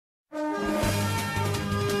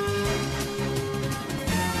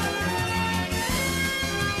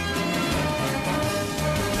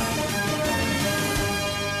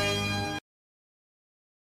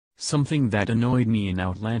Something that annoyed me in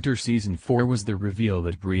Outlander Season 4 was the reveal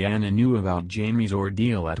that Brianna knew about Jamie's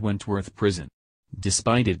ordeal at Wentworth Prison.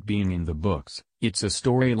 Despite it being in the books, it's a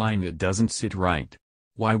storyline that doesn't sit right.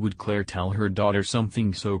 Why would Claire tell her daughter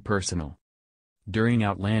something so personal? During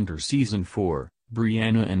Outlander Season 4,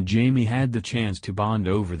 Brianna and Jamie had the chance to bond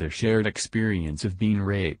over their shared experience of being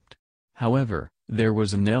raped. However, there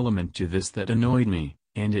was an element to this that annoyed me,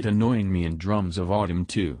 and it annoyed me in Drums of Autumn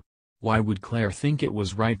too. Why would Claire think it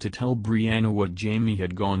was right to tell Brianna what Jamie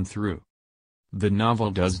had gone through? The novel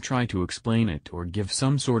does try to explain it or give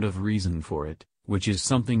some sort of reason for it, which is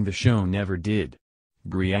something the show never did.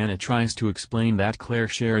 Brianna tries to explain that Claire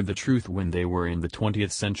shared the truth when they were in the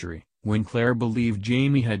 20th century, when Claire believed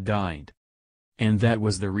Jamie had died. And that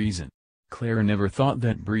was the reason. Claire never thought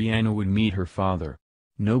that Brianna would meet her father.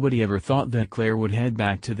 Nobody ever thought that Claire would head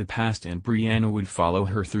back to the past and Brianna would follow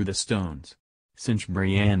her through the stones. Since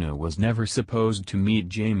Brianna was never supposed to meet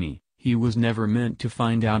Jamie, he was never meant to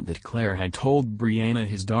find out that Claire had told Brianna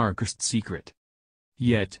his darkest secret.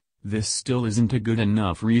 Yet, this still isn't a good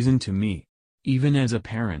enough reason to me. Even as a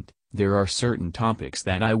parent, there are certain topics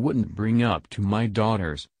that I wouldn't bring up to my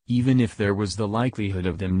daughters, even if there was the likelihood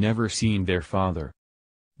of them never seeing their father.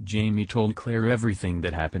 Jamie told Claire everything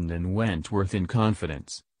that happened in Wentworth in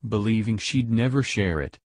confidence, believing she'd never share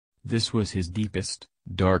it. This was his deepest,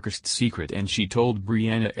 darkest secret and she told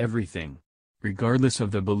Brianna everything. Regardless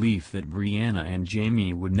of the belief that Brianna and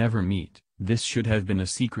Jamie would never meet, this should have been a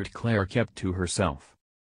secret Claire kept to herself.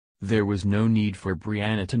 There was no need for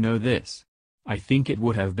Brianna to know this. I think it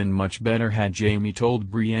would have been much better had Jamie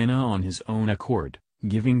told Brianna on his own accord,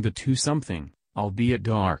 giving the two something, albeit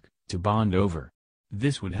dark, to bond over.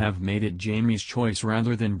 This would have made it Jamie's choice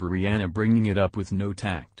rather than Brianna bringing it up with no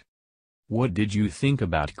tact. What did you think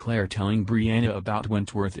about Claire telling Brianna about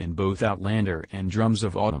Wentworth in both Outlander and Drums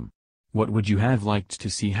of Autumn? What would you have liked to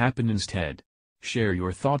see happen instead? Share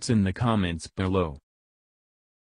your thoughts in the comments below.